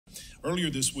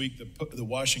Earlier this week, the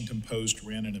Washington Post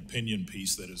ran an opinion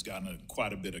piece that has gotten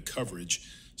quite a bit of coverage,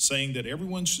 saying that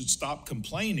everyone should stop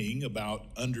complaining about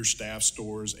understaffed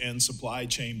stores and supply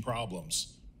chain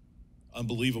problems.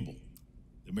 Unbelievable.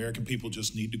 The American people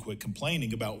just need to quit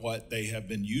complaining about what they have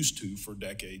been used to for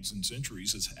decades and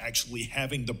centuries, is actually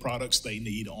having the products they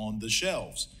need on the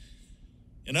shelves.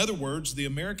 In other words, the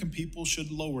American people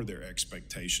should lower their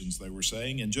expectations, they were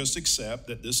saying, and just accept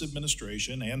that this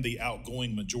administration and the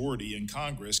outgoing majority in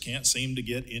Congress can't seem to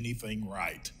get anything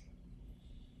right.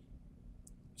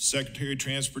 Secretary of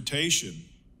Transportation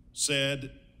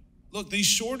said, look, these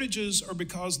shortages are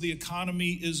because the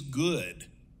economy is good.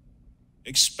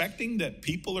 Expecting that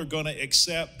people are going to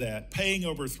accept that paying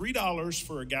over $3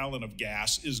 for a gallon of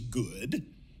gas is good,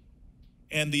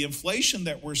 and the inflation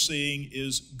that we're seeing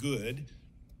is good.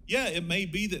 Yeah, it may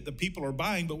be that the people are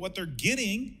buying, but what they're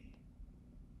getting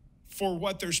for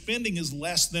what they're spending is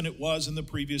less than it was in the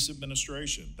previous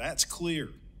administration. That's clear.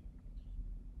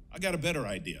 I got a better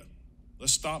idea.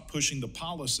 Let's stop pushing the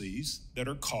policies that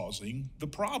are causing the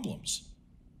problems.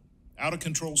 Out of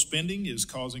control spending is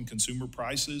causing consumer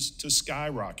prices to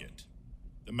skyrocket.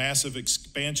 The massive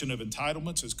expansion of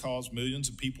entitlements has caused millions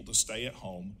of people to stay at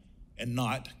home and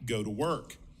not go to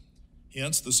work.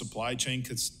 Hence the supply chain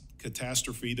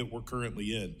catastrophe that we're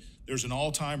currently in. There's an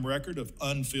all-time record of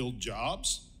unfilled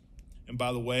jobs. And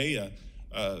by the way,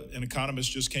 an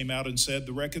economist just came out and said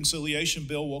the reconciliation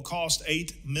bill will cost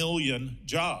 8 million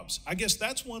jobs. I guess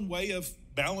that's one way of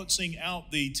balancing out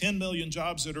the 10 million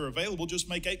jobs that are available. Just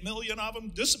make 8 million of them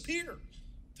disappear.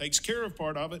 Takes care of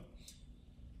part of it.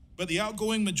 But the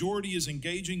outgoing majority is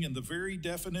engaging in the very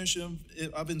definition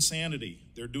of insanity.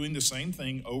 They're doing the same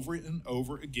thing over and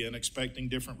over again, expecting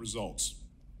different results.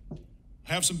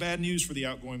 I have some bad news for the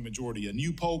outgoing majority. A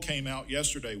new poll came out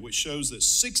yesterday which shows that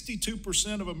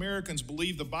 62% of Americans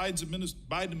believe the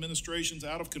Biden administration's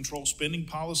out-of-control spending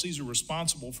policies are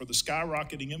responsible for the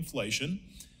skyrocketing inflation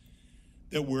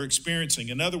that we're experiencing.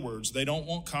 In other words, they don't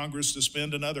want Congress to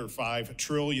spend another $5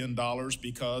 trillion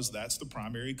because that's the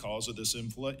primary cause of this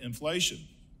inflation.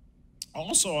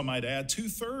 Also, I might add,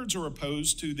 2/3 are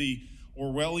opposed to the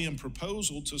Orwellian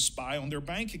proposal to spy on their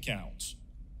bank accounts.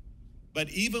 But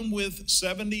even with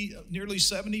nearly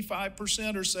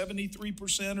 75% or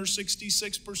 73% or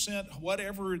 66%,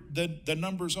 whatever the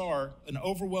numbers are, an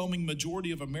overwhelming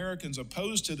majority of Americans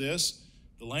opposed to this,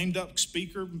 the lame duck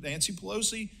speaker, Nancy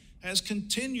Pelosi, has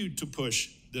continued to push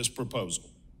this proposal.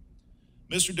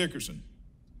 Mr. Dickerson,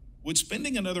 would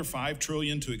spending another $5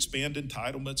 trillion to expand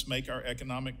entitlements make our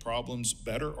economic problems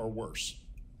better or worse?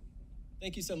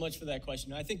 Thank you so much for that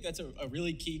question. I think that's a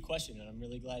really key question, and I'm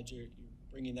really glad you're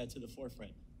bringing that to the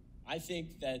forefront. I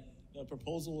think that the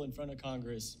proposal in front of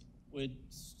Congress would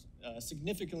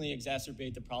significantly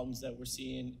exacerbate the problems that we're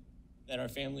seeing, that our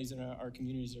families and our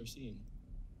communities are seeing.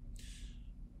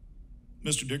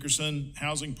 Mr. Dickerson,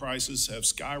 housing prices have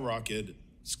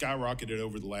skyrocketed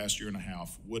over the last year and a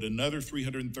half. Would another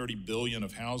 $330 billion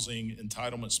of housing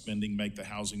entitlement spending make the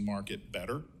housing market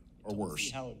better or worse? I don't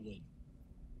see how it would.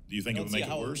 Do you think it would make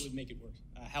it worse? It would make it worse.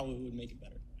 How it would make it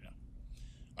better. Yeah,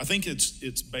 I think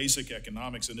it's basic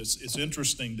economics, and it's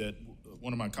interesting that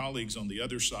one of my colleagues on the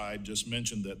other side just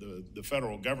mentioned that the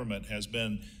federal government has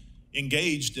been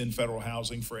engaged in federal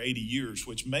housing for 80 years,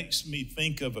 which makes me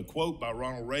think of a quote by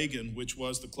Ronald Reagan, which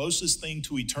was, the closest thing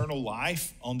to eternal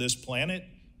life on this planet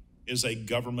is a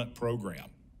government program.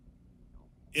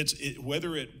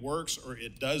 Whether it works or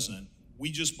it doesn't,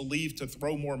 we just believe to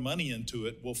throw more money into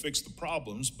it will fix the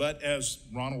problems. But as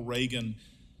Ronald Reagan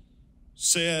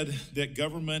said, that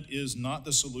government is not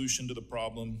the solution to the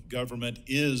problem. Government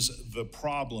is the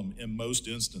problem in most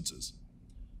instances.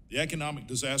 The economic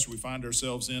disaster we find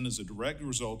ourselves in is a direct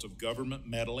result of government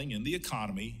meddling in the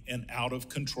economy and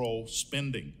out-of-control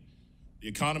spending. The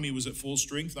economy was at full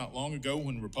strength not long ago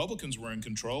when Republicans were in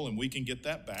control, and we can get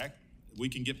that back. We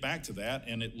can get back to that,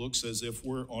 and it looks as if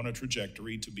we're on a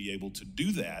trajectory to be able to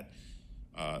do that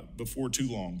before too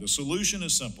long. The solution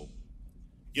is simple.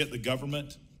 Get the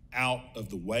government out of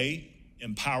the way.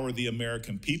 Empower the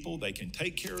American people. They can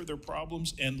take care of their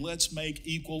problems, and let's make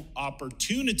equal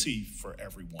opportunity for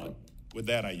everyone. With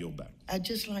that, I yield back. I'd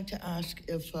just like to ask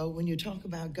if when you talk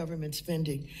about government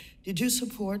spending, did you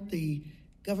support the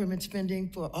government spending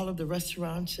for all of the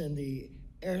restaurants and the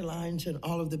airlines and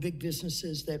all of the big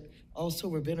businesses that also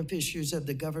were beneficiaries of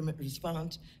the government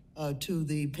response to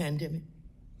the pandemic?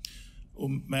 Well,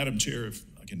 Madam Chair, if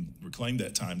I can reclaim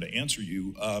that time to answer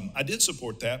you, I did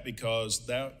support that because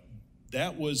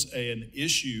that was an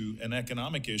issue, an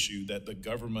economic issue that the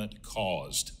government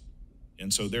caused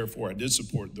And so therefore I did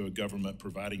support the government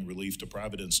providing relief to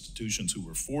private institutions who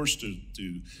were forced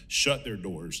to shut their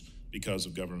doors because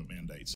of government mandates.